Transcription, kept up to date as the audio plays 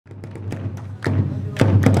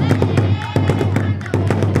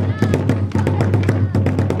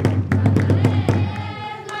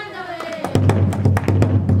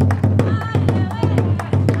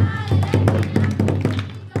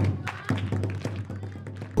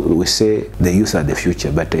we say the youth are the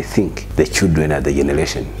future, but I think the children are the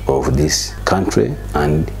generation of this country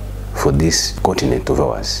and for this continent of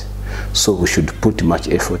ours. So we should put much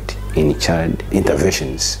effort in child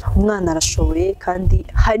interventions. Umwana arashoboye kandi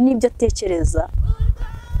hari n'ibyo atekereza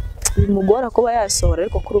bimugora kuba yasohora,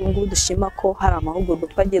 ariko kuri ubu ngubu dushima ko hari amahugurwa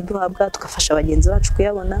twagiye duhabwa tukafasha abagenzi bacu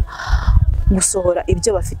kuyabona gusohora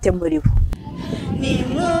ibyo bafite muri bo.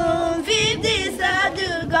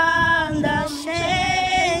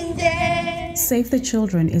 Save the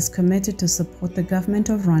Children is committed to support the government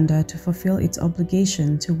of Rwanda to fulfill its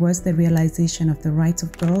obligation towards the realization of the rights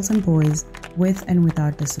of girls and boys with and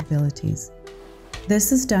without disabilities.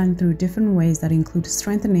 This is done through different ways that include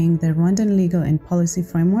strengthening the Rwandan legal and policy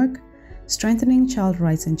framework, strengthening child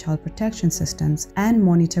rights and child protection systems, and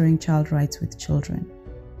monitoring child rights with children.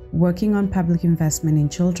 Working on public investment in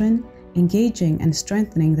children, engaging and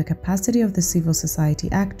strengthening the capacity of the civil society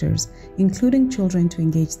actors, including children, to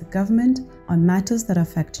engage the government on matters that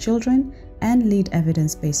affect children and lead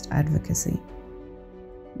evidence-based advocacy.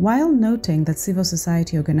 While noting that civil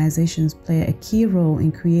society organizations play a key role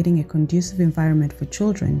in creating a conducive environment for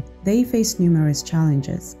children, they face numerous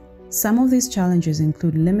challenges. Some of these challenges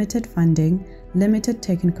include limited funding, limited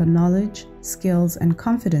technical knowledge, skills, and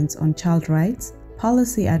confidence on child rights,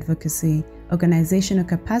 policy advocacy, organizational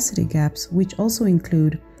capacity gaps, which also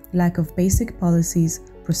include lack of basic policies,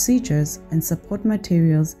 procedures, and support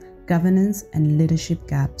materials, governance, and leadership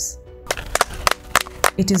gaps.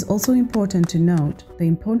 It is also important to note the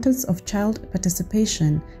importance of child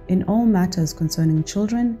participation in all matters concerning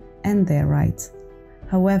children and their rights.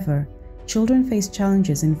 However, children face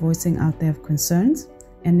challenges in voicing out their concerns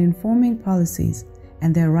and informing policies,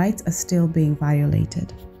 and their rights are still being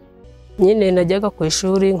violated. Nyine najyaga ku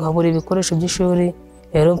ishuri nkabura ibikoresho by'ishuri,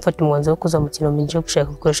 rero mfata umwanzuro wo kuza mu kintu cyo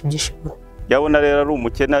gushaka ibikoresho by'ishuri. Yabona rero ari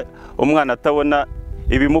umukene, umwana atabona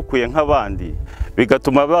ibimukuye nk'abandi,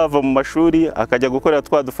 bigatuma bava mu mashuri akajya gukorera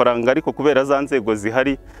twa dufaranga, ariko kubera za nzego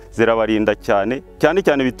zihari zirabarinda cyane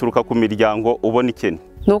bituruka ku miryango ubona ikene.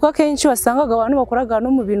 Nuko kenshi wasangaga abantu bakoraga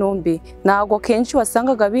no mu binombe, nago kenshi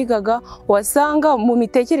wasangaga bigaga, wasanga mu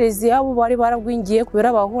mitekerereze yabo bari baragwingiye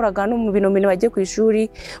kubera bahuraga no mu binombe bagiye ku ishuri,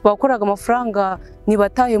 bakoraga amafaranga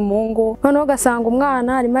nibatahe mu ngo. Noneho ugasanga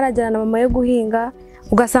umwana arimo arajyana na mama yo guhinga,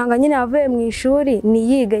 ugasanga nyine avuye mu ishuri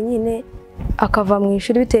niyiga nyine akava mu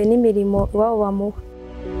ishuri bitewe n'imirimo iwabo bamuha.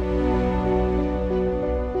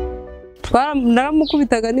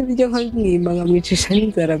 Naramukubitaga n'ibyo nk'imwima nkamwicisha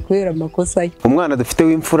n'inzara kubera amakosa ye. Umwana dufite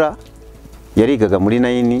w'imfura yarigaga muri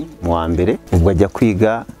 9 mu wa mbere, ubwo ajya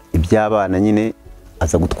kwiga iby'abana nyine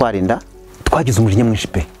aza gutwara inda, twagize umujinya mwinshi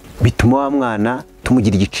pe, bituma wa mwana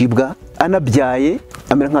tumugira igicibwa, anabyaye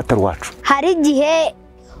amera nk'atari wacu. Hari igihe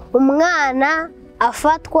umwana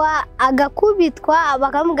afatwa agakubitwa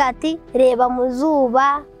bakamubwira ati reba mu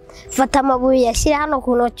zuba, fata amabuye yashyira hano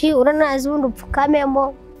ku ntoki uranazi ubundi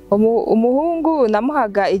upfukamemo. Umuhungu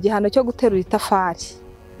namuhaga igihano cyo guterura itafari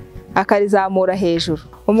akarizamura hejuru,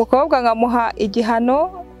 umukobwa ngamuha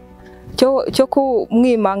igihano cyo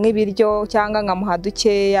kumwima nk'ibiryo cyangwa ngamuha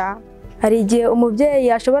dukeya. Hari igihe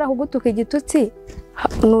umubyeyi ashobora kugutuka igitutsi,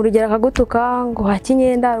 n'urugero akagutuka ngo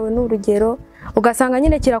hakinyenda, n'urugero ugasanga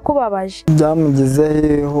nyine kirakubabaje.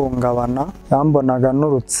 Byamugizeho ihungabana, yambonaga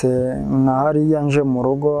nurutse nka hariya nje mu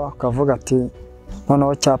rugo akavuga ati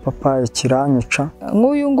noneho cya papa kiranyica.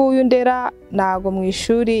 Nk'uyu nguyu ndera nago mu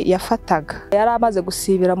ishuri yafataga, yari amaze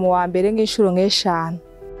gusibira mu wa mbere nk'inshuro nk'eshanu.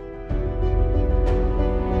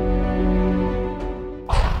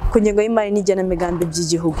 Ku ngingo y'imari n'igenamigambi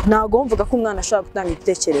by'igihugu ntago wumvaga ko umwana ashobora gutanga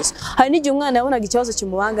ibitekerezo. Hari n'igihe umwana yabonaga ikibazo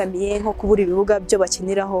kimubangamiye nko kubura ibibuga byo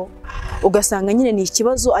bakiniraho, ugasanga nyine ni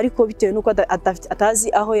ikibazo, ariko bitewe n'uko atazi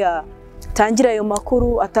aho yatangira ayo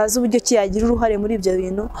makuru, atazi uburyo ki yagira uruhare muri ibyo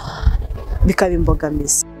bintu, bikaba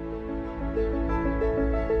imbogamizi.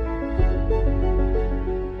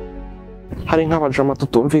 Hari nk'abajama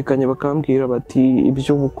tutumvikanye bakambwira bati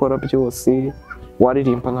ibyo gukora byose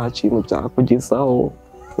waririmba nta kintu byakugezaho,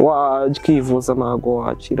 wakivuza ntago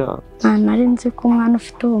wakira. Nari nzi ko umwana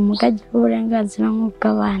ufite ubumuga agira uburenganzira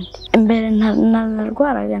nk'ubw'abandi. Imbere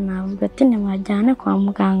narwaraga navuga ati nimajyane kwa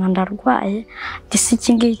muganga ndarwaye, gisi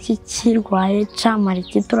iki ngiki kirwaye camara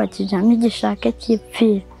ikitura kijyamo igishake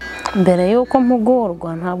kipfira. Mbere yuko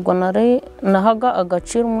mpugurwa ntabwo nahaga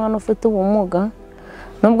agaciro umwana ufite ubumuga,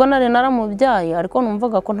 nubwo nari naramubyaye ariko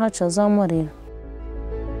numvaga ko ntacyo azamurira.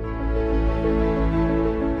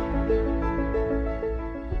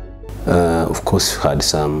 Of course, we had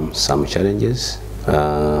some challenges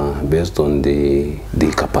based on the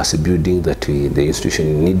capacity building that the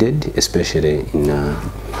institution needed, especially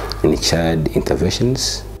in child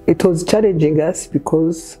interventions. It was challenging us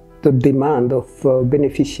because the demand of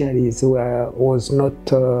beneficiaries was not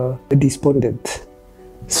despondent.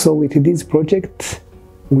 So with this project,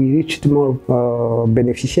 we reached more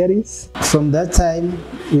beneficiaries. From that time,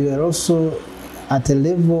 we were also at a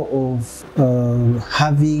level of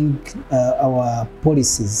having our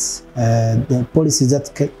policies, the policies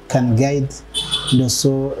that can guide and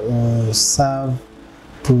also serve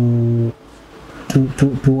to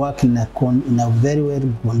work in a very well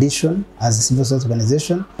condition as a civil society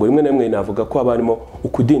organization. Rimwe na rimwe navuga ko abarimo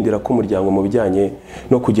ukudindira k'umuryango mu bijyanye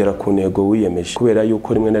no kugera ku ntego wiyemeje, kubera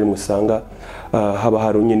yuko rimwe na rimwe usanga haba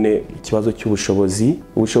hari nyine ikibazo cy'ubushobozi.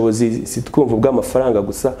 Ubushobozi si twumva bw'amafaranga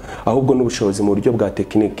gusa, ahubwo n'ubushobozi mu buryo bwa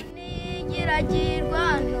tekinike.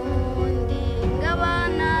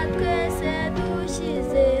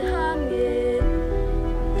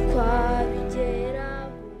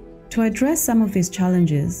 To address some of these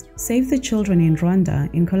challenges, Save the Children in Rwanda,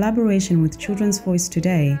 in collaboration with Children's Voice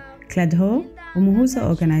Today, CLEDHO, Umuhuza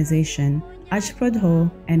Organization, AJPRODHO,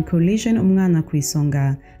 and Coalition Umwana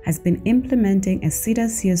Kwisonga, has been implementing a Sida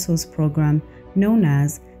CSO's program known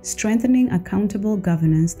as Strengthening Accountable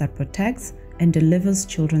Governance that Protects and Delivers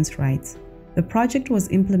Children's Rights. The project was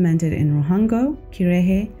implemented in Ruhango,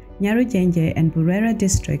 Kirehe, Nyarugenge, and Burera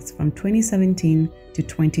districts from 2017 to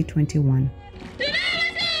 2021.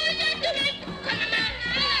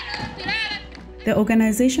 The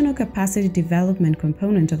organizational capacity development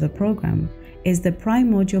component of the program is the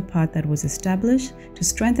prime module part that was established to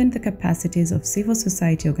strengthen the capacities of civil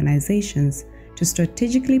society organizations to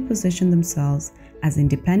strategically position themselves as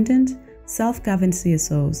independent, self-governed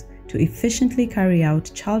CSOs to efficiently carry out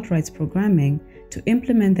child rights programming to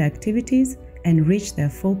implement their activities and reach their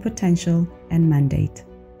full potential and mandate.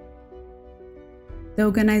 The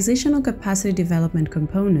organizational capacity development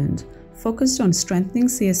component focused on strengthening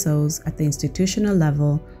CSOs at the institutional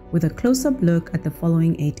level with a close-up look at the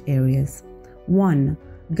following 8 areas. 1.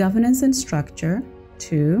 Governance and structure.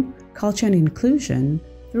 2. Culture and inclusion.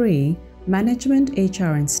 3. Management,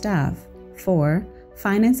 HR and staff. 4.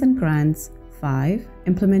 Finance and grants. 5.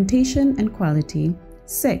 Implementation and quality.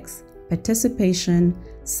 6. Participation.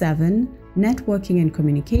 7. Networking and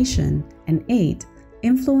communication. And 8.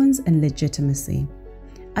 Influence and legitimacy.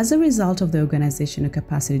 As a result of the organizational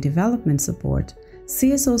capacity development support,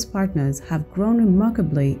 CSO's partners have grown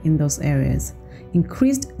remarkably in those areas,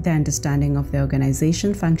 increased their understanding of the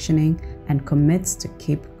organization functioning, and commits to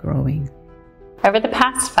keep growing. Over the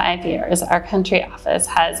past 5 years, our country office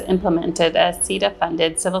has implemented a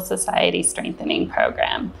Sida-funded civil society strengthening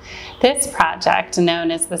program. This project, known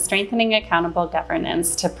as the Strengthening Accountable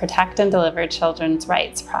Governance to Protect and Deliver Children's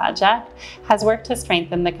Rights project, has worked to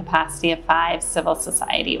strengthen the capacity of 5 civil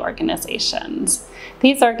society organizations.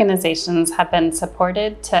 These organizations have been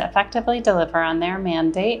supported to effectively deliver on their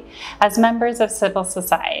mandate as members of civil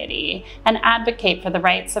society and advocate for the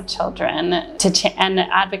rights of children and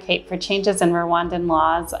advocate for changes in Rwandan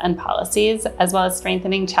laws and policies, as well as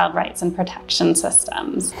strengthening child rights and protection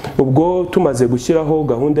systems. Ubwo tumaze gushyiraho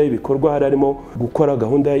gahunda y'ibikorwa harimo gukora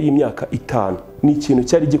gahunda y'imyaka 5 ni ikintu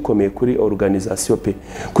cyari gikomeye kuri organization pe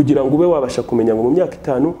kugira ngo ube wabasha kumenya ngo mu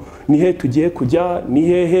myaka 5 ni he tugiye kujya ni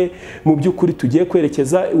hehe mu byukuri tugiye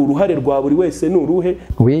kwerekeza uruhare rwa buri wese n'uruhe.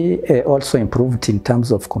 We also improved in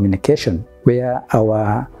terms of communication where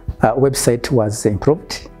our website was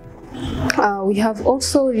improved. We have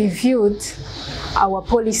also reviewed our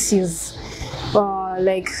policies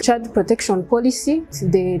like child protection policy,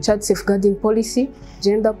 the child safeguarding policy,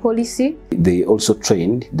 gender policy. They also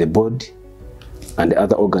trained the board and the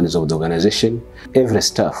other organs of the organization. Every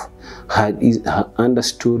staff had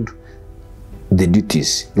understood the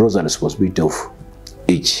duties, roles and responsibilities of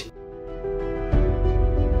each.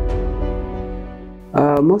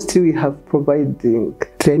 Mostly we have provided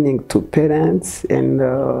training to parents and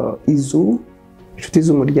IZU, inshuti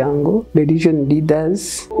z'umuryango, religion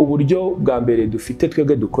leaders. Uburyo bwa mbere dufite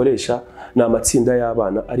twebwe dukoresha ni amatsinda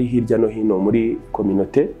y'abana ari hirya no hino muri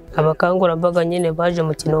community. Abakangurambaga nyine baje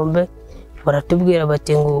mu Kinombe baratubwira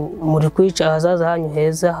bati ngo muri kwica ahazaza hanyu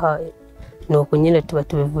heza nuko nyine tuba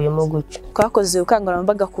tubivuyemo gutyo. Twakoze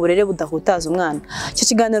ubukangurambaga ku burere budahutaza umwana. Icyo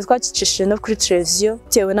kiganiro twakicishije no kuri televiziyo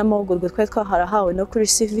bitewe n'amahugurwa twari twaharahawe no kuri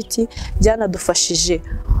CVT byanadufashije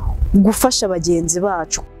gufasha bagenzi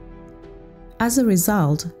bacu. As a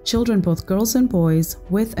result, children, both girls and boys,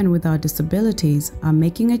 with and without disabilities, are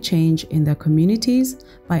making a change in their communities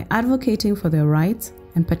by advocating for their rights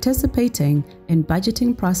and participating in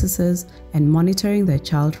budgeting processes and monitoring their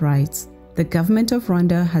child rights. The government of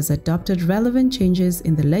Rwanda has adopted relevant changes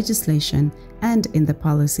in the legislation and in the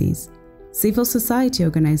policies. Civil society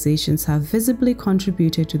organizations have visibly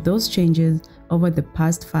contributed to those changes over the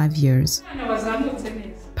past 5 years.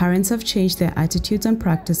 Parents have changed their attitudes and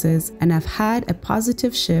practices and have had a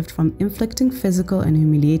positive shift from inflicting physical and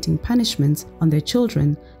humiliating punishments on their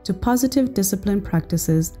children to positive discipline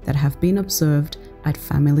practices that have been observed at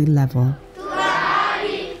family level.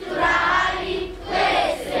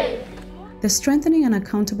 The Strengthening and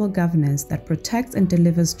Accountable Governance that Protects and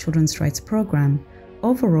Delivers Children's Rights program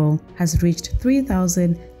overall has reached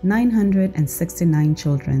 3,969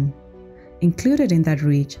 children. Included in that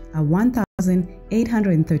reach are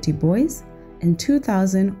 1,830 boys and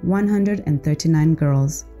 2,139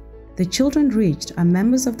 girls. The children reached are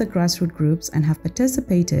members of the grassroots groups and have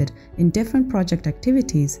participated in different project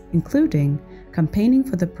activities, including campaigning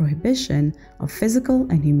for the prohibition of physical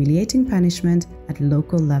and humiliating punishment at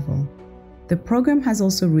local level. The program has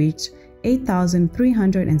also reached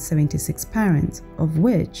 8,376 parents, of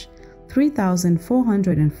which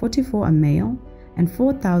 3,444 are male and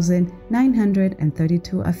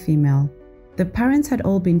 4,932 are female. The parents had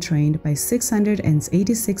all been trained by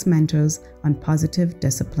 686 mentors on positive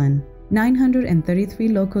discipline. 933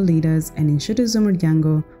 local leaders and Inshuti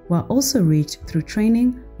z'Umuryango were also reached through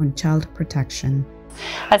training on child protection.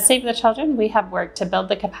 At Save the Children, we have worked to build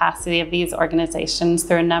the capacity of these organizations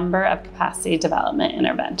through a number of capacity development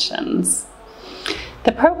interventions.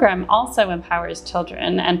 The program also empowers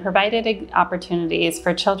children and provided opportunities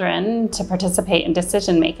for children to participate in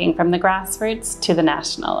decision-making from the grassroots to the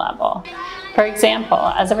national level. For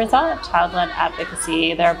example, as a result of child-led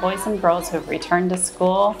advocacy, there are boys and girls who have returned to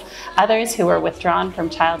school, others who were withdrawn from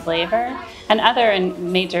child labor, and other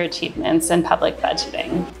major achievements in public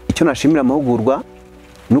budgeting. Icyo nashimira amahugurwa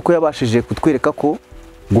nuko yabashije kutwereka ko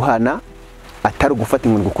guhana atari gufata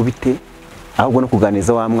inkoni gukubite ahubwo no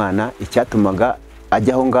kuganiza wa mwana icyatumaga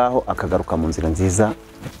ajya aho ngaho akagaruka mu nzira nziza.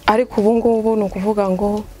 Ariko ubu ngubu ni ukuvuga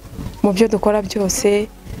ngo mu byo dukora byose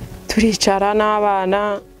turicara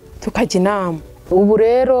n'abana tukajya inama. Ubu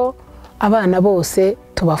rero abana bose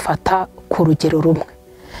tubafata ku rugero rumwe.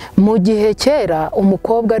 Mu gihe kera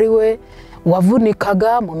umukobwa ari we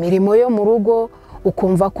wavunikaga mu mirimo yo mu rugo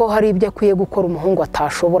ukumva ko hari ibyo akwiye gukora umuhungu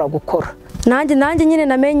atashobora gukora. Nanjye nyine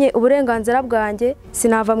namenye uburenganzira bwanjye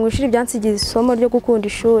sinava mu ishuri byansigiye isomo ryo gukunda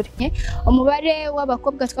ishuri. Umubare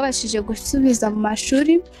w'abakobwa twabashije gusubiza mu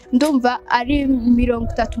mashuri ndumva ari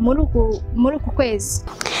 30 muri uku kwezi.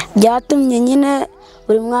 Byatumye nyine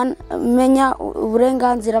buri mwana menya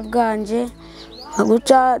uburenganzira bwanje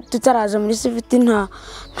guca tutaraje muri siviti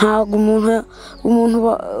ntago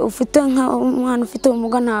umuntu ufite umwana ufite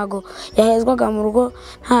ubumuga ntago yahezwaga mu rugo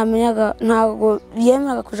ntago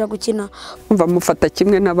yemeraga kuja gukina. Umva mufata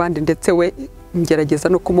kimwe n'abandi ndetse we ngerageza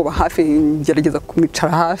no kumuba hafi, ngerageza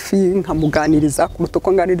kumwicara hafi nkamuganiriza kumuto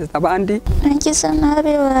ko nganiriza abandi. Nagize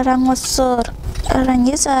nabi barankosora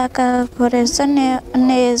arangiza akakoreza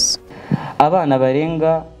neza. Abana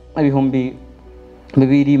barenga ibihumbi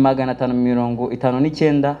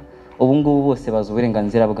 2,559 ubu ngubu bose bazi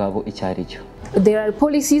uburenganzira bwabo icyari cyo. There are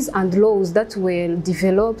policies and laws that were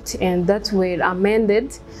developed and that were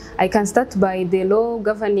amended. I can start by the Law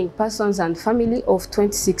Governing Persons and Family of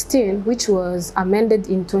 2016, which was amended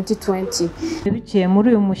in 2020. Biciye muri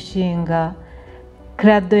uyu mushinga,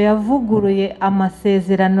 CRADO yavuguruye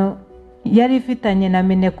amasezerano yari ifitanye na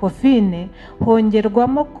Minecofine,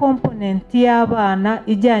 hongerwamo komponenti y'abana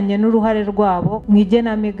ijyanye n'uruhare rwabo mu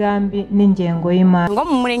igenamigambi n'ingengo y'imari. Ngo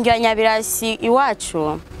mu murenge wa Nyabirasi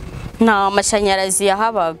iwacu nta mashanyarazi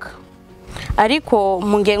yahabaga, ariko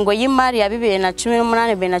mu ngengo y'imari ya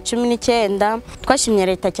 2018-2019 twashimye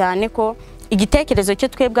leta cyane ko igitekerezo cyo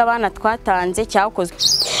twebwe abana twatanze cyakozwe.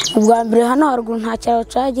 Ubwa mbere hano haruguru nta cyaro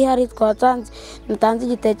cyagihari twatanze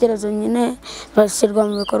igitekerezo nyine bashyirwa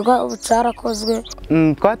mu bikorwa ubu cyarakozwe.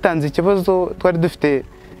 Twatanze ikibazo twari dufite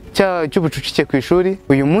cy'ubucucike ku ishuri.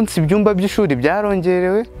 Uyu munsi ibyumba by'ishuri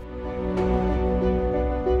byarongerewe.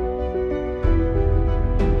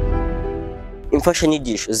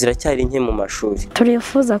 Imfashanyigisho ziracyari nke mu mashuri.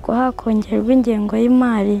 Turifuza ko hakongerwa ingengo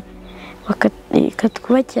y'imari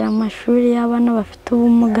bakatwubakira amashuri y'abana bafite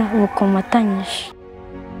ubumuga bukomatanyije.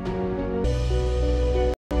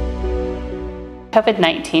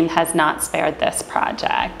 COVID-19 has not spared this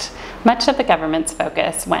project. Much of the government's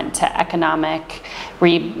focus went to economic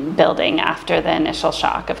rebuilding after the initial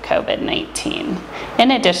shock of COVID-19.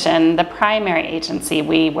 In addition, the primary agency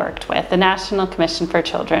we worked with, the National Commission for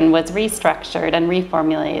Children, was restructured and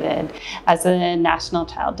reformulated as a National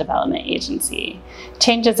Child Development Agency.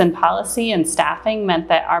 Changes in policy and staffing meant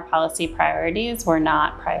that our policy priorities were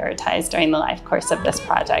not prioritized during the life course of this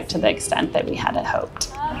project to the extent that we had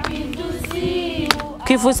hoped.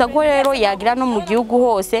 Twifuza ko rero yagira no mu gihugu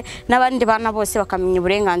hose n'abandi bana bose bakamenya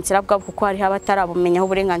uburenganzira bwabo kuko hari abatarabumenya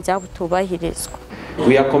uburenganzira butubahirizwa.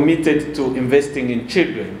 We are committed to investing in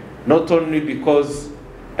children, not only because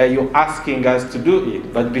you're asking us to do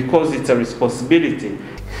it, but because it's a responsibility.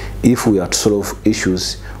 If we are to solve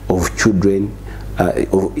issues of children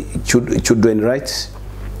rights,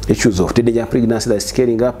 issues of teenage pregnancy that is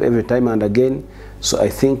scaling up every time and again, so I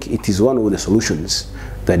think it is one of the solutions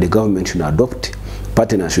that the government should adopt,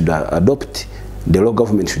 partners should adopt, the local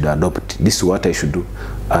government should adopt. This is what I should do,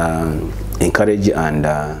 encourage and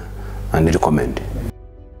recommend.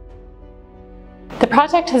 The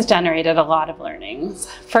project has generated a lot of learnings.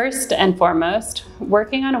 First and foremost,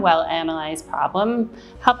 working on a well-analyzed problem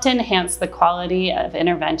helped to enhance the quality of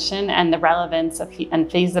intervention and the relevance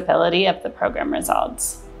and feasibility of the program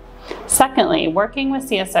results. Secondly, working with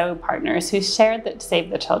CSO partners who shared that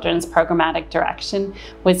Save the Children's programmatic direction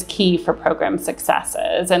was key for program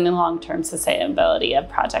successes and the long-term sustainability of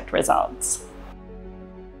project results.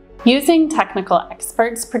 Using technical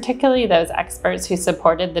experts, particularly those experts who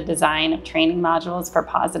supported the design of training modules for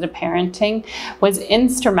positive parenting, was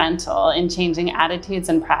instrumental in changing attitudes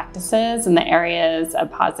and practices in the areas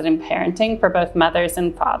of positive parenting for both mothers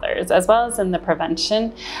and fathers, as well as in the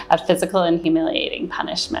prevention of physical and humiliating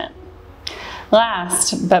punishment.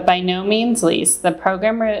 Last, but by no means least, the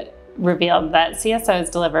program revealed that CSOs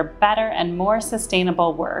deliver better and more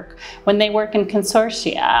sustainable work when they work in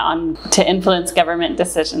consortia to influence government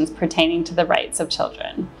decisions pertaining to the rights of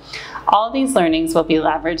children. All these learnings will be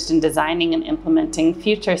leveraged in designing and implementing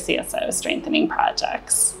future CSO strengthening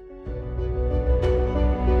projects.